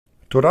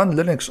To run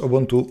Linux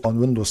Ubuntu on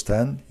Windows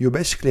 10, you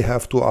basically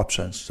have two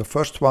options. The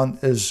first one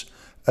is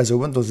as a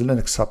Windows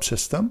Linux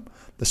subsystem.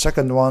 The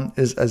second one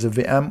is as a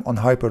VM on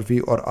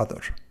Hyper-V or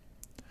other.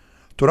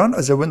 To run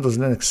as a Windows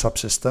Linux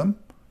subsystem,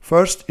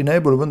 first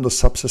enable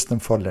Windows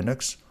Subsystem for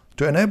Linux.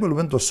 To enable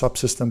Windows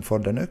Subsystem for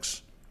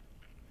Linux,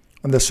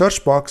 in the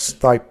search box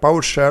type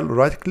PowerShell,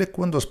 right-click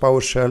Windows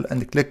PowerShell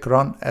and click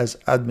Run as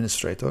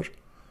Administrator.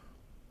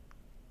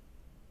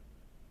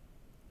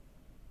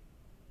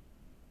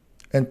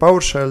 In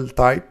PowerShell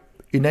type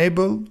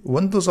Enable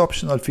Windows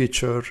Optional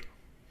Feature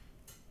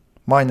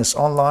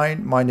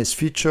 -online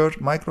 -feature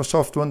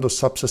Microsoft-Windows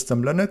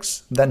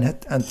Subsystem-Linux, then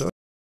hit Enter.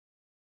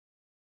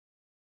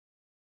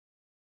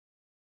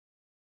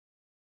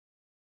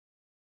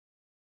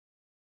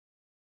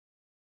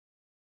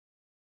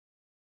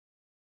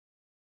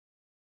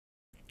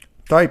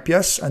 Type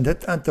yes and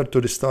hit Enter to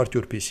restart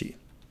your PC.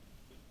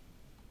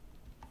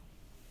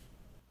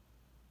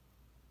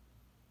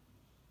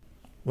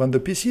 When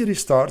the PC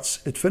restarts,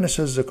 it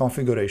finishes the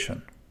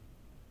configuration.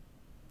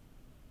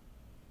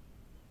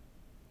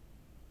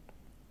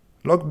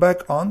 Log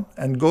back on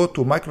and go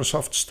to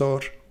Microsoft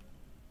Store.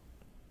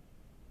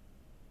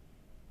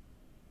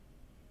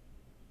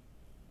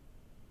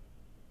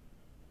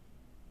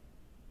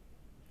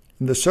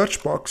 In the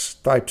search box,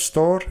 type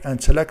Store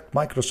and select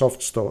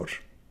Microsoft Store.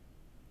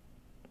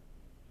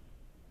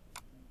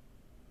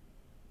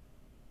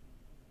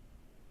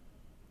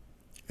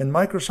 In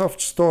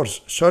Microsoft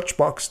Store's search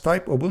box,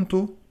 type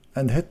Ubuntu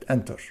and hit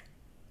Enter.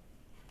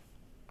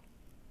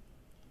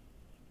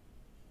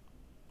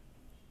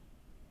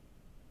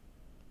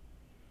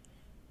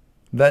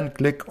 Then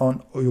click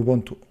on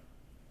Ubuntu.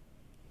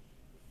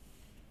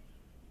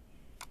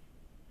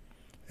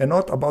 A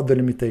note about the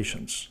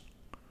limitations.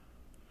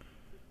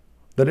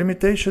 The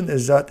limitation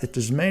is that it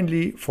is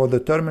mainly for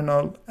the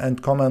terminal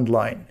and command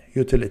line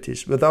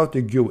utilities without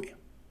a GUI.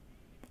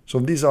 So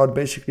these are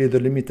basically the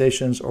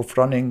limitations of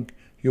running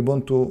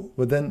Ubuntu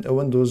within a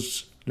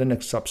Windows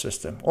Linux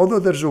subsystem. Although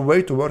there's a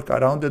way to work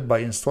around it by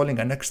installing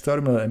an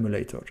external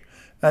emulator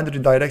and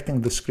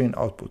redirecting the screen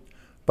output,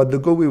 but the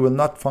GUI will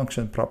not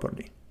function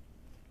properly.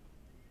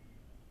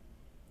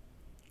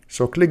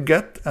 So click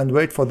Get and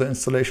wait for the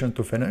installation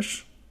to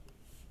finish.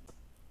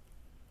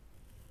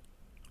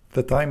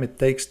 The time it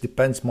takes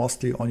depends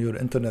mostly on your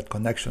internet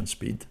connection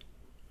speed.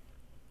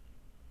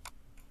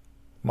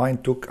 Mine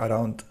took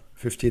around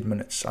 15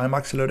 minutes. I'm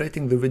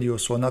accelerating the video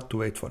so not to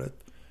wait for it.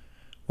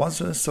 Once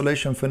the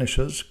installation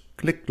finishes,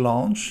 click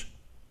Launch.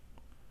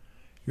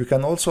 You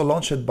can also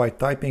launch it by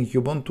typing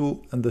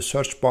Ubuntu in the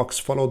search box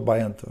followed by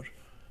Enter.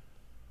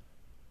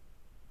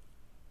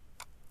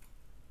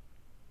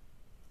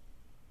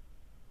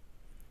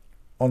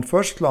 On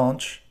first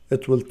launch,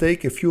 it will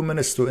take a few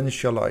minutes to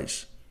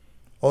initialize,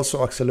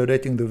 also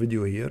accelerating the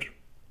video here.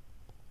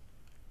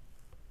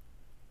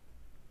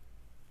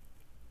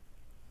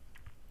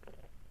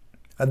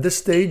 At this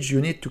stage,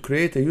 you need to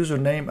create a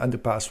username and a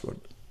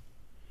password.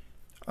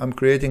 I'm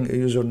creating a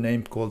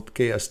username called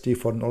KST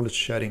for knowledge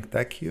sharing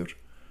tag here,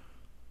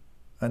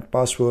 and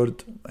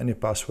password, any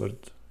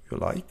password you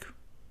like.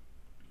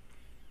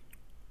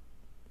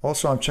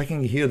 Also, I'm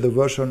checking here the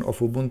version of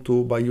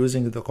Ubuntu by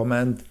using the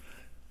command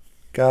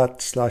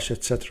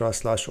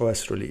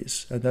cat/etc/os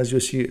release, and as you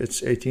see,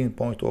 it's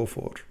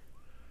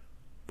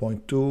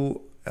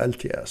 18.04.2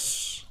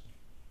 LTS.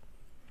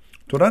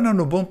 To run an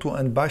Ubuntu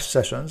and Bash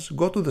sessions,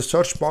 go to the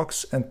search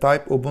box and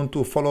type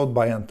Ubuntu followed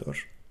by Enter.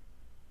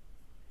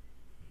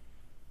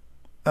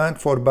 And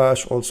for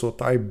Bash, also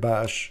type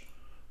Bash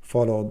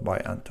followed by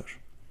Enter.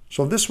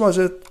 So this was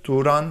it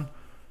to run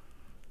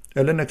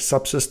a Linux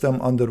subsystem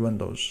under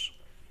Windows.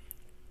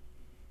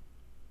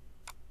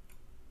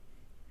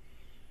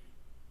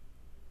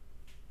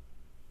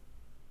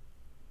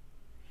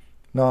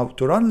 Now,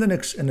 to run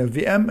Linux in a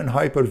VM in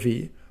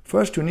Hyper-V,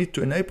 first you need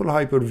to enable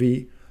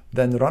Hyper-V,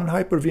 then run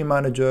Hyper-V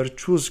Manager,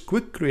 choose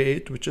Quick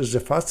Create, which is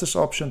the fastest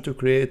option to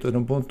create an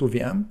Ubuntu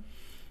VM,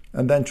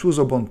 and then choose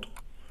Ubuntu.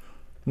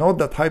 Note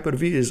that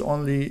Hyper-V is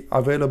only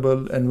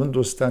available in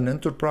Windows 10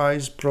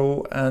 Enterprise,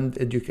 Pro, and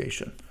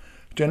Education.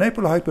 To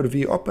enable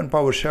Hyper-V, open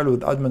PowerShell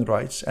with admin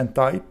rights and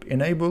type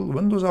Enable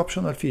Windows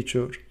Optional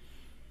Feature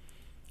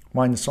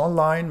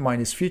 -online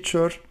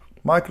 -feature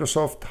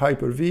Microsoft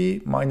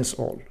Hyper-V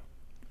 -all.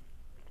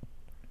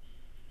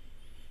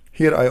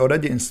 Here I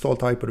already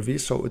installed Hyper-V,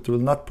 so it will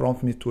not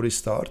prompt me to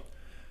restart.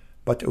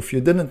 But if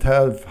you didn't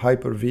have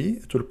Hyper-V,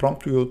 it will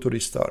prompt you to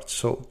restart.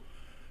 So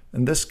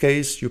in this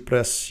case, you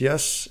press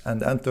yes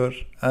and enter,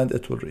 and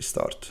it will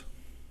restart.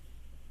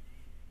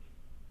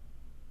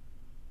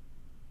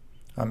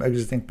 I'm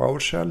exiting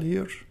PowerShell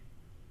here.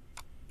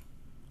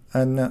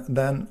 And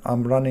then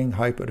I'm running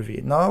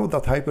Hyper-V. Now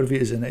that Hyper-V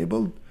is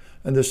enabled,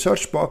 in the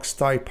search box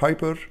type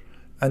Hyper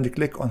and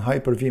click on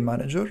Hyper-V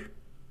Manager.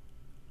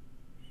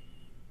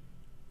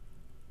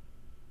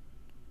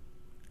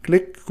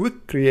 Click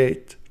Quick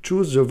Create,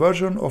 choose the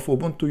version of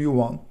Ubuntu you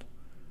want,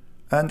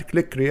 and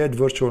click Create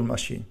Virtual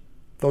Machine.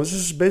 So this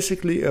is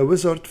basically a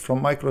wizard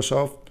from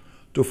Microsoft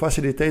to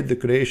facilitate the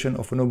creation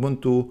of an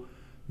Ubuntu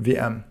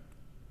VM.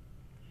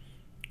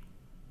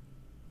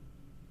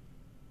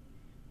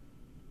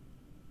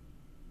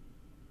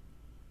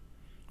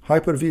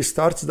 Hyper-V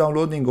starts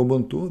downloading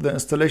Ubuntu. The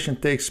installation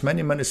takes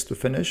many minutes to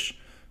finish,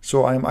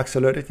 so I am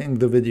accelerating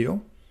the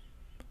video.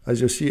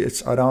 As you see,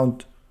 it's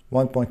around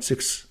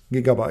 1.6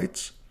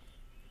 gigabytes.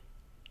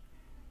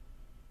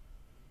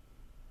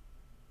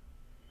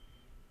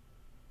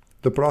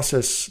 The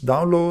process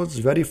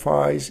downloads,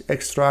 verifies,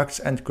 extracts,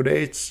 and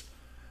creates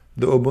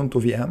the Ubuntu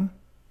VM.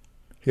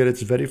 Here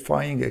it's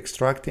verifying,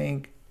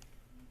 extracting,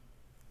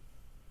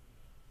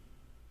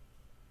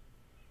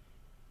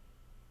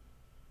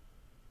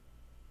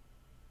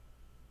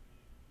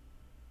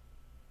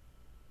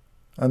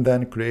 and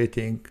then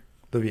creating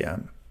the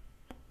VM.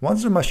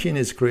 Once the machine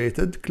is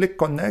created, click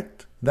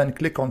Connect, then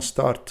click on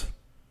Start.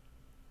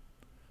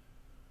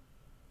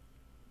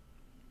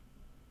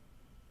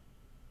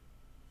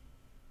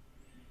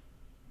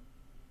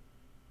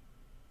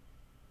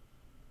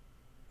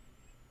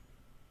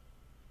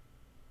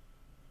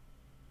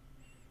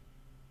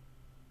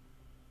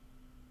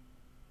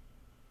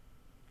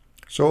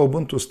 So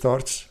Ubuntu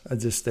starts at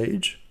this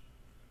stage.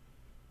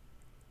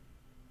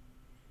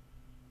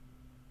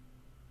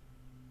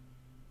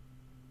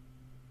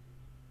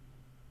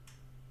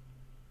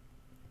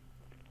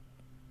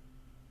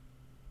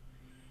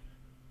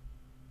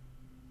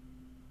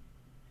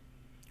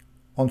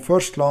 On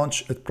first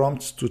launch, it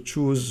prompts to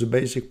choose the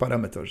basic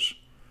parameters.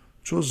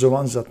 Choose the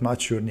ones that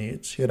match your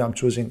needs. Here I'm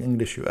choosing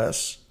English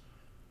US,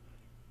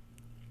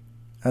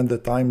 and the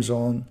time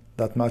zone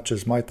that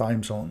matches my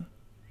time zone,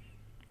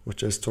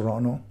 which is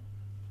Toronto.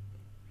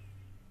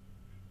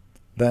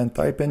 Then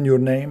type in your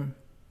name.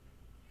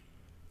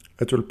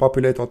 It will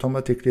populate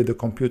automatically the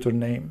computer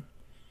name.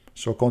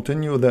 So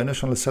continue the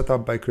initial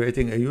setup by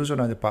creating a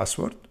user and a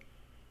password.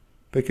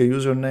 Pick a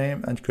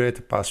username and create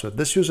a password.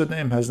 This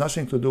username has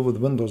nothing to do with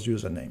Windows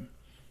username.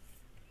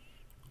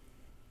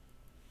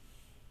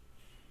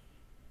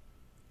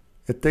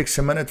 It takes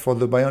a minute for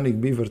the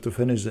Bionic Beaver to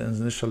finish the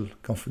initial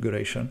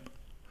configuration.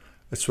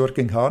 It's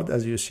working hard,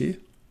 as you see.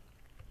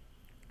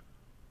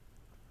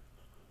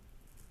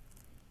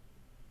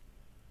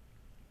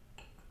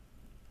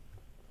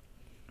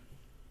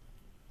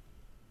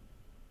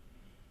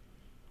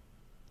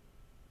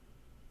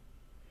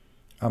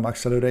 I'm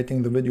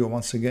accelerating the video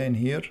once again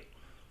here.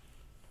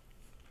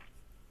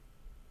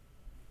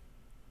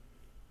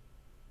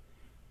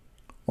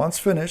 Once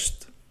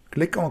finished,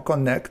 click on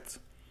Connect,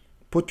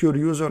 put your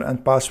user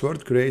and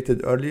password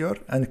created earlier,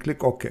 and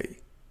click OK.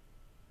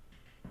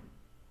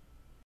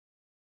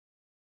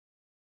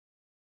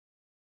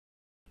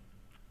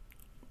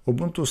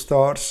 Ubuntu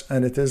starts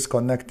and it is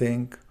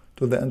connecting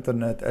to the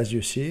internet. As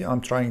you see,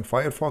 I'm trying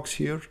Firefox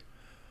here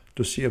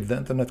to see if the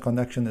internet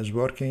connection is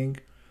working,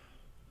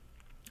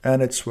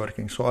 and it's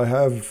working. So I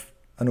have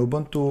an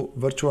Ubuntu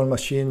virtual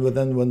machine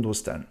within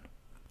Windows 10.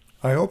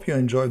 I hope you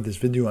enjoyed this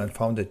video and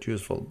found it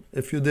useful.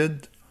 If you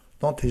did,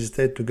 don't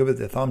hesitate to give it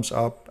a thumbs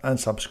up and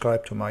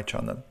subscribe to my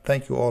channel.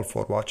 Thank you all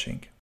for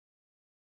watching.